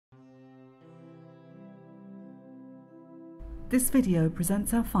This video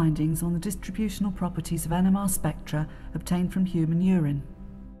presents our findings on the distributional properties of NMR spectra obtained from human urine.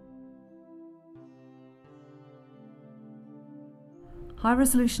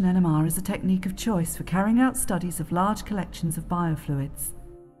 High-resolution NMR is a technique of choice for carrying out studies of large collections of biofluids.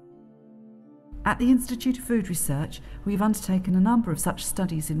 At the Institute of Food Research, we have undertaken a number of such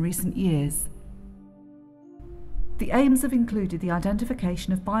studies in recent years. The aims have included the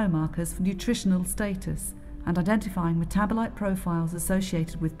identification of biomarkers for nutritional status and identifying metabolite profiles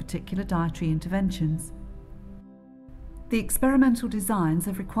associated with particular dietary interventions. The experimental designs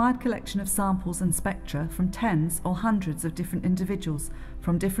have required collection of samples and spectra from tens or hundreds of different individuals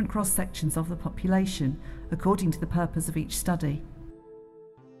from different cross-sections of the population, according to the purpose of each study.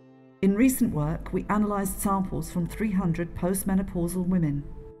 In recent work, we analysed samples from 300 postmenopausal women.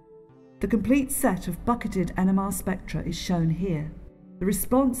 The complete set of bucketed NMR spectra is shown here. The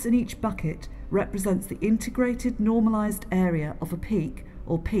response in each bucket represents the integrated normalised area of a peak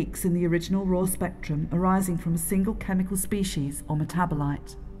or peaks in the original raw spectrum arising from a single chemical species or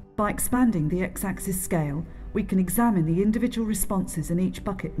metabolite. By expanding the x-axis scale, we can examine the individual responses in each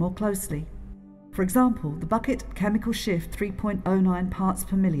bucket more closely. For example, the bucket chemical shift 3.09 parts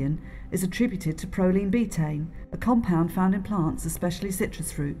per million is attributed to proline betaine, a compound found in plants, especially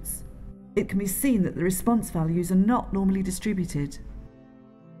citrus fruits. It can be seen that the response values are not normally distributed.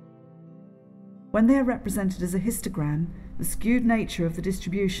 When they are represented as a histogram, the skewed nature of the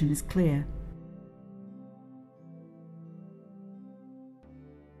distribution is clear.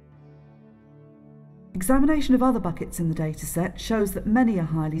 Examination of other buckets in the dataset shows that many are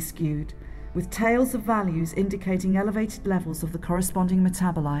highly skewed, with tails of values indicating elevated levels of the corresponding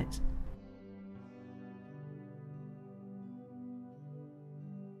metabolite.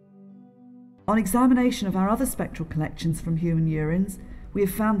 On examination of our other spectral collections from human urines, we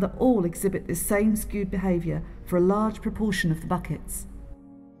have found that all exhibit this same skewed behaviour for a large proportion of the buckets.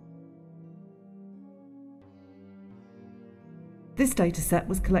 This dataset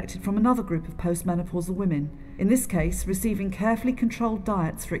was collected from another group of postmenopausal women, in this case receiving carefully controlled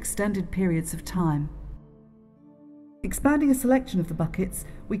diets for extended periods of time. Expanding a selection of the buckets,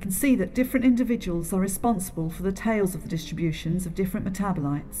 we can see that different individuals are responsible for the tails of the distributions of different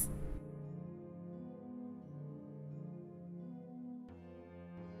metabolites.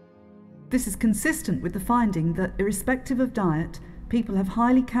 This is consistent with the finding that, irrespective of diet, people have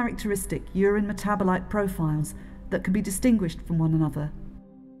highly characteristic urine metabolite profiles that can be distinguished from one another.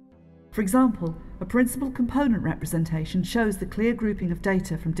 For example, a principal component representation shows the clear grouping of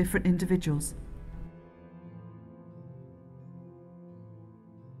data from different individuals.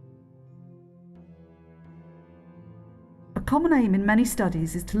 A common aim in many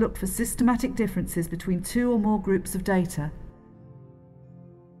studies is to look for systematic differences between two or more groups of data.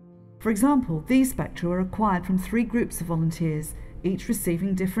 For example, these spectra were acquired from 3 groups of volunteers, each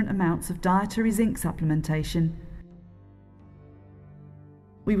receiving different amounts of dietary zinc supplementation.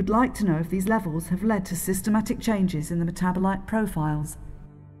 We would like to know if these levels have led to systematic changes in the metabolite profiles.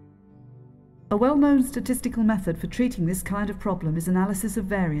 A well-known statistical method for treating this kind of problem is analysis of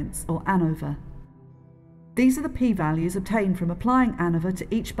variance, or ANOVA. These are the p-values obtained from applying ANOVA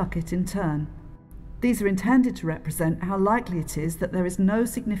to each bucket in turn. These are intended to represent how likely it is that there is no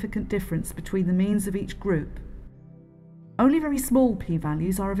significant difference between the means of each group. Only very small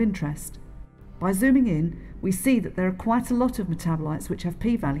p-values are of interest. By zooming in, we see that there are quite a lot of metabolites which have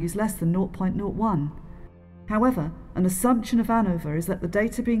p-values less than 0.01. However, an assumption of ANOVA is that the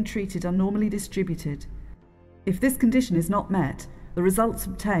data being treated are normally distributed. If this condition is not met, the results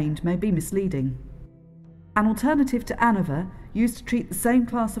obtained may be misleading. An alternative to ANOVA, used to treat the same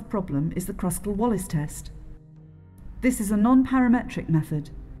class of problem, is the Kruskal-Wallis test. This is a non-parametric method.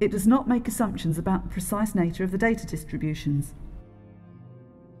 It does not make assumptions about the precise nature of the data distributions.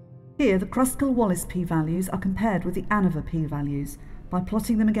 Here, the Kruskal-Wallis p-values are compared with the ANOVA p-values by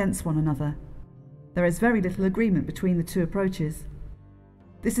plotting them against one another. There is very little agreement between the two approaches.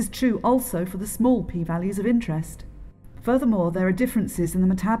 This is true also for the small p-values of interest. Furthermore, there are differences in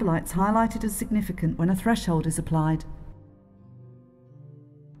the metabolites highlighted as significant when a threshold is applied.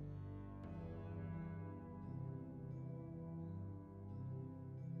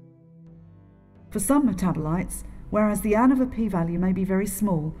 For some metabolites, whereas the ANOVA p-value may be very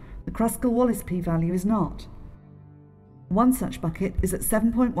small, the Kruskal-Wallis p-value is not. One such bucket is at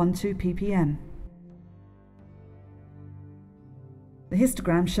 7.12 ppm. The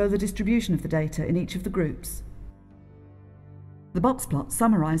histograms show the distribution of the data in each of the groups. The box plots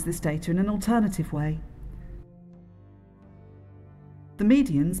summarise this data in an alternative way. The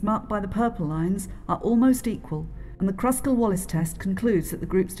medians, marked by the purple lines, are almost equal, and the Kruskal-Wallis test concludes that the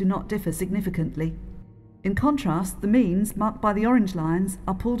groups do not differ significantly. In contrast, the means, marked by the orange lines,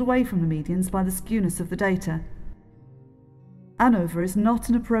 are pulled away from the medians by the skewness of the data. ANOVA is not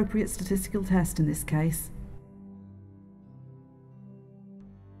an appropriate statistical test in this case.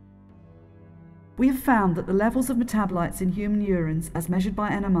 We have found that the levels of metabolites in human urines, as measured by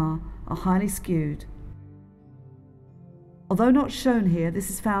NMR, are highly skewed. Although not shown here,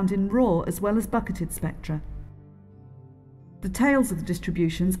 this is found in raw as well as bucketed spectra. The tails of the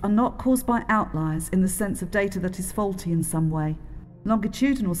distributions are not caused by outliers in the sense of data that is faulty in some way.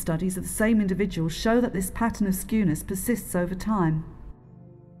 Longitudinal studies of the same individuals show that this pattern of skewness persists over time.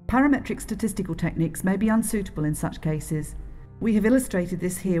 Parametric statistical techniques may be unsuitable in such cases. We have illustrated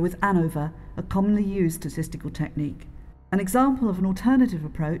this here with ANOVA, a commonly used statistical technique. An example of an alternative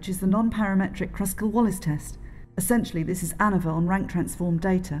approach is the non-parametric Kruskal-Wallis test. Essentially, this is ANOVA on rank-transformed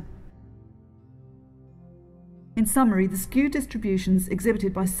data. In summary, the skewed distributions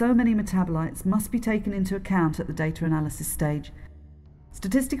exhibited by so many metabolites must be taken into account at the data analysis stage.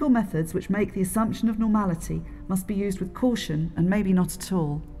 Statistical methods which make the assumption of normality must be used with caution and maybe not at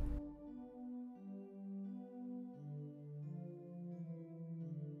all.